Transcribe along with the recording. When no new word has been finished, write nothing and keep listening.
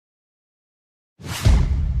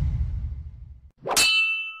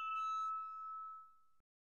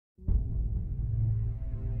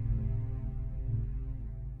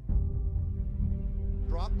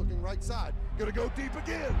drop, looking right side. Gonna go deep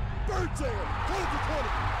again. Bird's in. Close to 20.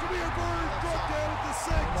 Jameer Bird dropped down at the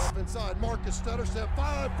 6. Off inside. Marcus Stutter step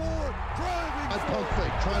 5-4. Driving. Pump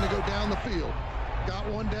fake, trying to go down the field. Got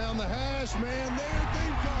one down the hash, man. There,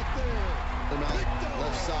 Gamecock there.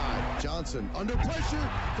 Left side. Johnson under pressure.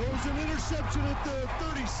 Throws an interception at the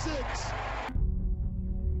 36.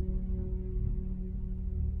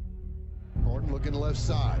 Gordon looking left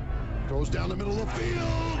side. Throws down the middle of the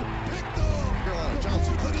field. Picked off. Carolina.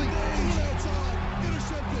 Johnson quickly. Outside.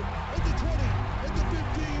 Intercepted at the 20, at the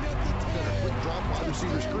 15, at the 10. A quick drop, wide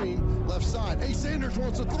receiver screen. Left side. A. Sanders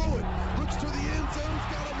wants to throw it. Looks to the end zone.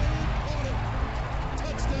 Got a man. Caught it.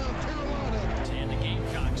 Touchdown, Carolina. And the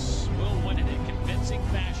Gamecocks will win it in convincing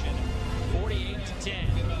fashion, 48-10.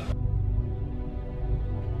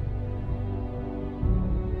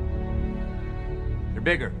 They're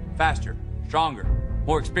bigger, faster, stronger,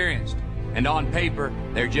 more experienced, and on paper,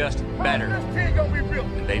 they're just better. This team gonna be built?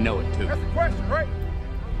 And they know it too. That's the question, right?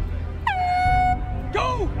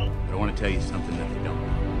 Go! But I want to tell you something that they don't know.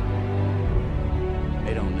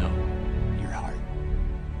 They don't know your heart.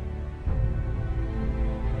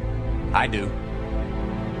 I do.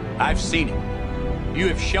 I've seen it. You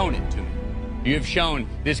have shown it to me. You have shown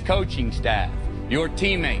this coaching staff, your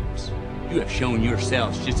teammates. You have shown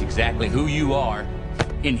yourselves just exactly who you are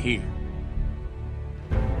in here.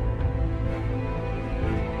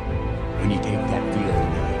 When you take that field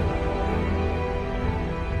today,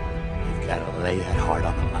 you've got to lay that heart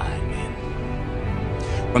on the line, man.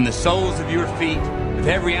 From the soles of your feet, with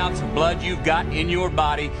every ounce of blood you've got in your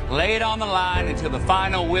body, lay it on the line until the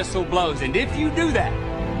final whistle blows. And if you do that,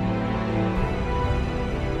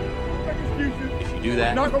 if you do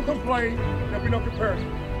that, not gonna complain. There'll be no comparison.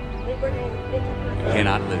 You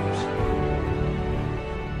cannot lose.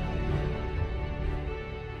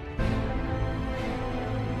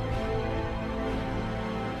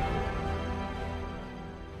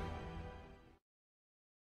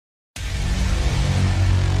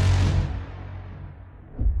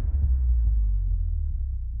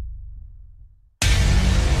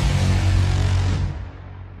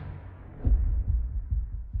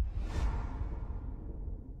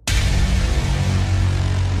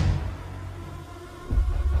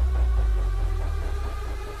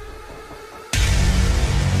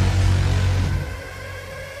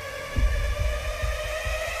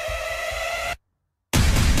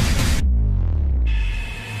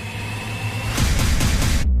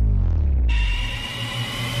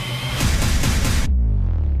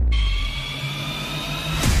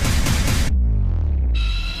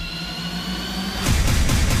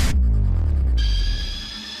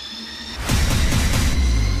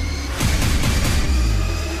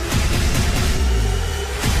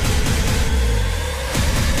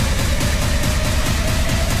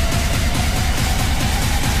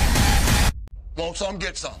 Want some,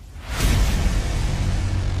 get some.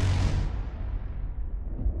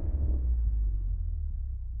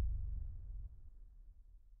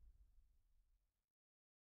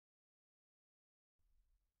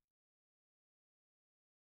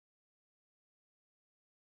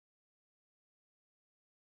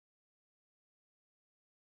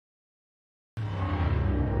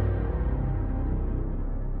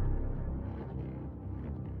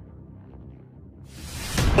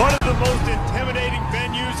 One of the most intimidating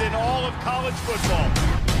venues in all of college football.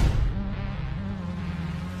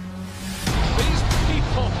 These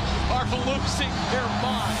people are losing their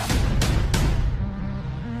mind.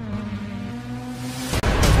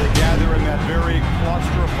 As they gather in that very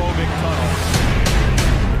claustrophobic tunnel.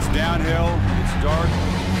 It's downhill, it's dark.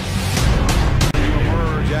 You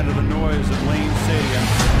emerge out of the noise of Lane Stadium.